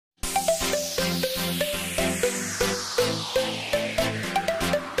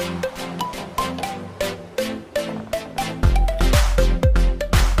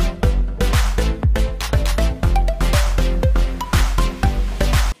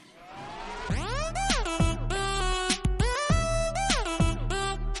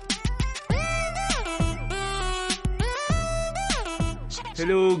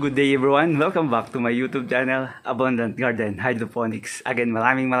Hello, good day everyone. Welcome back to my YouTube channel, Abundant Garden Hydroponics. Again,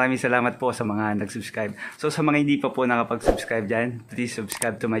 maraming salamat po sa mga nag-subscribe. So sa mga hindi pa po nakapag-subscribe dyan, please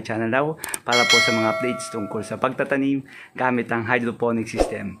subscribe to my channel now para po sa mga updates tungkol sa pagtatanim gamit ang hydroponic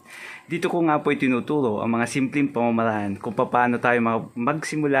system. Dito ko nga po itinuturo ang mga simpleng pamamaraan kung paano tayo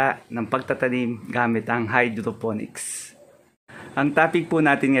magsimula ng pagtatanim gamit ang hydroponics. Ang topic po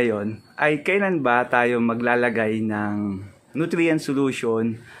natin ngayon ay kailan ba tayo maglalagay ng nutrient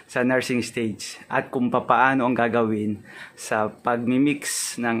solution sa nursing stage at kung paano ang gagawin sa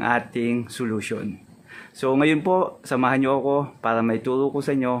pagmimix ng ating solution. So ngayon po, samahan niyo ako para may turo ko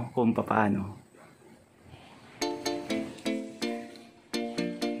sa inyo kung paano.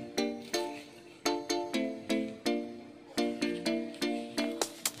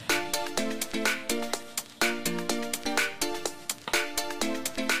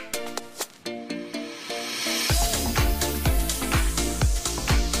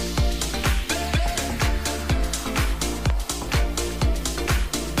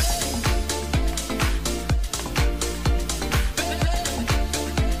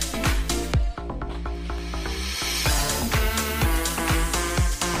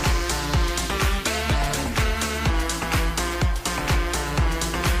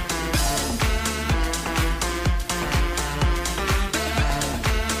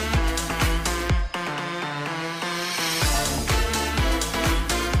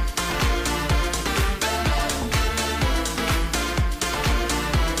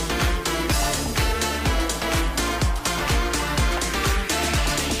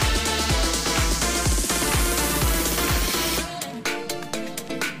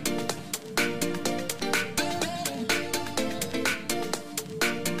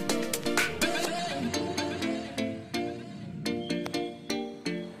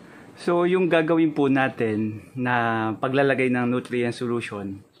 So, yung gagawin po natin na paglalagay ng nutrient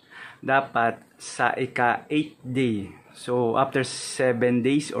solution, dapat sa ika-8 day. So, after 7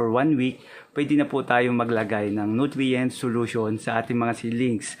 days or 1 week, pwede na po tayong maglagay ng nutrient solution sa ating mga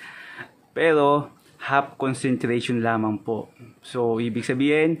seedlings. Pero, half concentration lamang po. So, ibig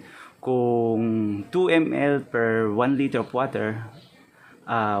sabihin, kung 2 ml per 1 liter of water,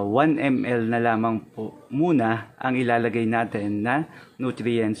 1 ml na lamang po muna ang ilalagay natin na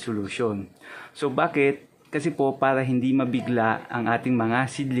nutrient solution. So bakit? Kasi po para hindi mabigla ang ating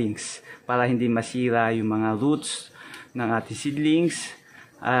mga seedlings, para hindi masira yung mga roots ng ating seedlings,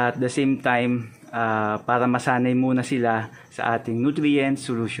 at the same time para masanay muna sila sa ating nutrient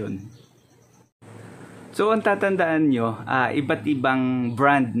solution. So ang tatandaan nyo, iba't ibang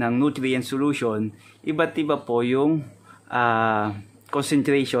brand ng nutrient solution, iba't iba po yung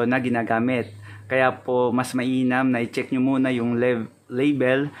concentration na ginagamit. Kaya po mas mainam na i-check nyo muna yung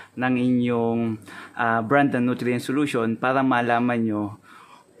label ng inyong brand ng nutrient solution para malaman nyo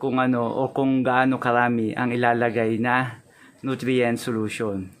kung ano o kung gaano karami ang ilalagay na nutrient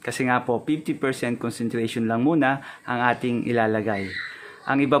solution. Kasi nga po 50% concentration lang muna ang ating ilalagay.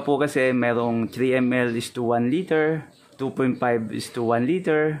 Ang iba po kasi merong 3 ml is to 1 liter, 2.5 is to 1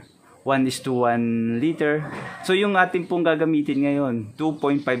 liter, 1 is to 1 liter. So yung ating pong gagamitin ngayon,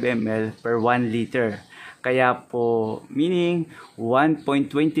 2.5 ml per 1 liter. Kaya po, meaning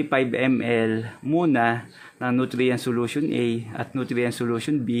 1.25 ml muna ng nutrient solution A at nutrient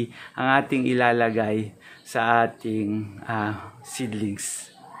solution B ang ating ilalagay sa ating seedlings.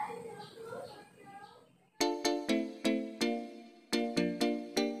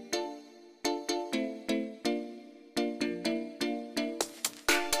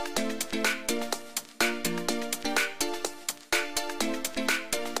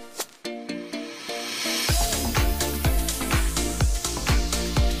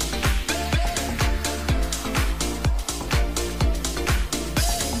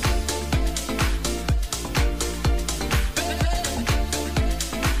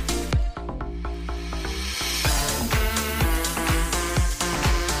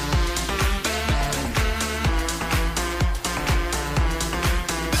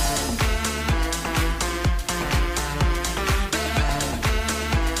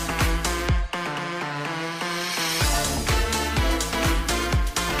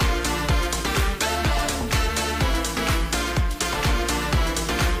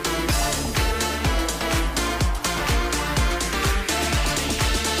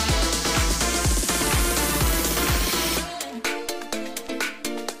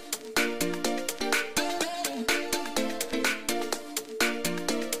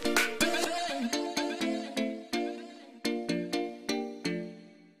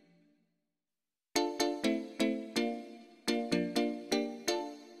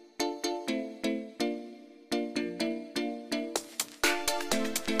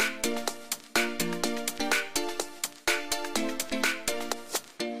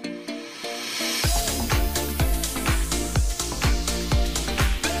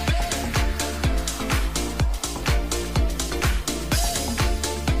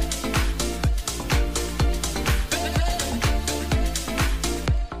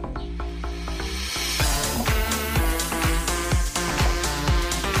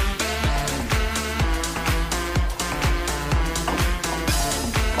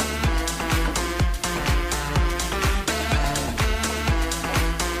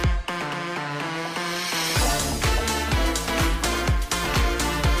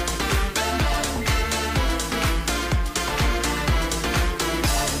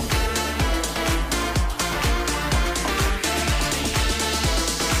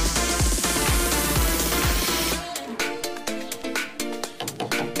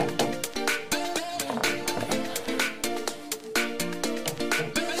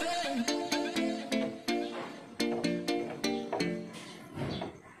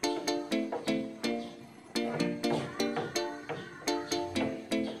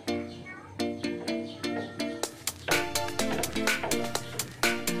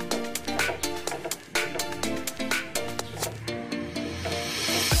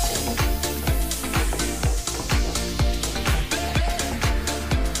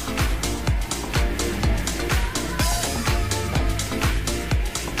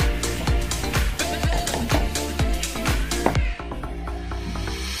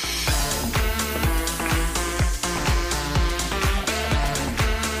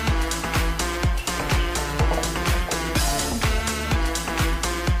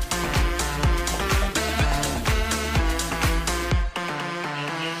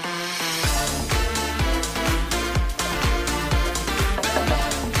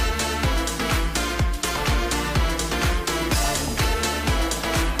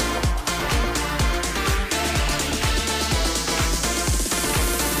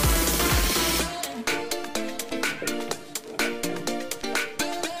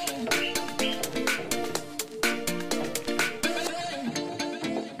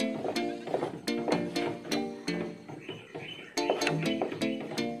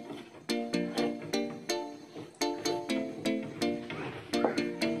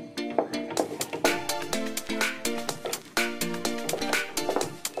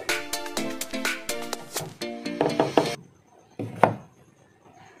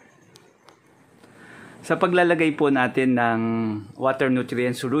 Sa paglalagay po natin ng water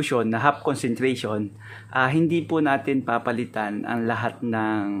nutrient solution na half concentration, hindi po natin papalitan ang lahat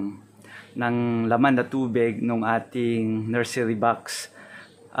ng laman na tubig ng ating nursery box.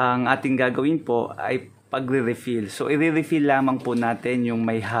 Ang ating gagawin po ay pagre-refill. So i-refill lamang po natin yung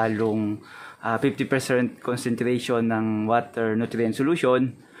may halong 50% concentration ng water nutrient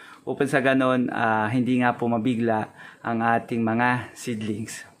solution upang sa ganon hindi nga po mabigla ang ating mga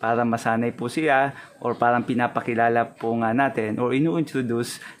seedlings, para masanay po siya or parang pinapakilala po nga natin or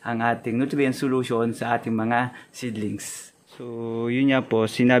inu-introduce ang ating nutrient solution sa ating mga seedlings. So yun nga po,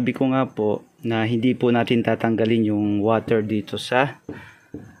 sinabi ko nga po na hindi po natin tatanggalin yung water dito sa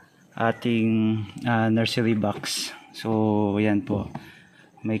ating nursery box. So yan po,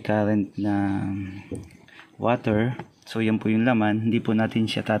 may current na water. So yan po yung laman, hindi po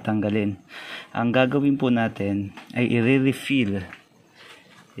natin siya tatanggalin. Ang gagawin po natin ay i-refill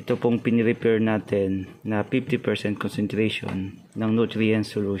ito pong pinirepair natin na 50% concentration ng nutrient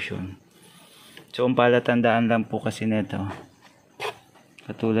solution. So ang palatandaan lang po kasi nito,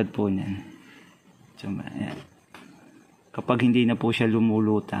 katulad po niyan. So, ayan. Kapag hindi na po siya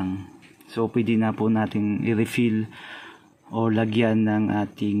lumulutang, so pwede na po natin i-refill o lagyan ng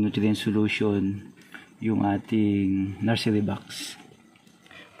ating nutrient solution yung ating nursery box.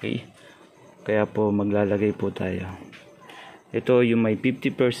 Okay? Kaya po maglalagay po tayo. Ito yung may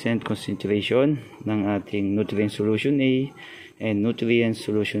 50% concentration ng ating nutrient solution A and nutrient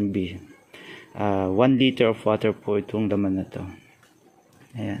solution B. 1 liter of water po itong laman na to.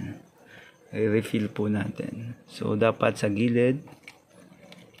 Ayan. I-refill po natin. So dapat sa gilid,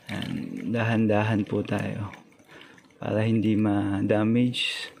 dahan-dahan po tayo para hindi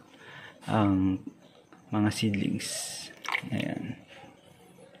ma-damage ang mga seedlings. Ayan.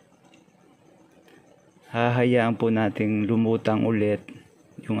 Hahayaan po nating lumutang ulit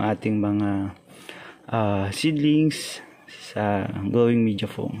yung ating mga seedlings sa growing media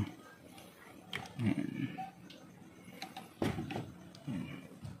foam. Ayan.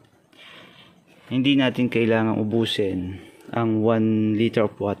 Hindi natin kailangang ubusin ang 1 liter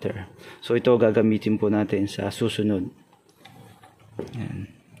of water. So ito gagamitin po natin sa susunod.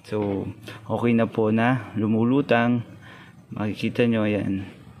 Ayan. So, okay na po na lumulutang. Makikita nyo, ayan.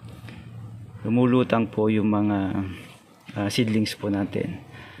 Lumulutang po yung mga seedlings po natin.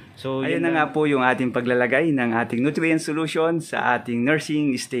 So, ayan na nga po yung ating paglalagay ng ating nutrient solution sa ating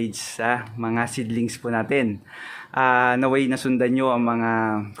nursing stage sa mga seedlings po natin. Naway nasundan nyo ang mga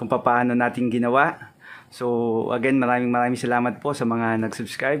kung paano natin ginawa. So again, maraming salamat po sa mga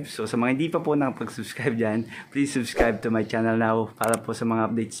nag-subscribe. So sa mga hindi pa po nakapag-subscribe dyan, please subscribe to my channel now para po sa mga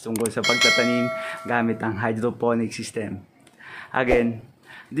updates tungkol sa pagtatanim gamit ang hydroponic system. Again,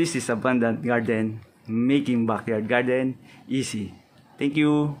 this is Abundant Garden, making backyard garden easy. Thank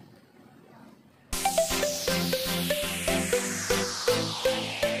you!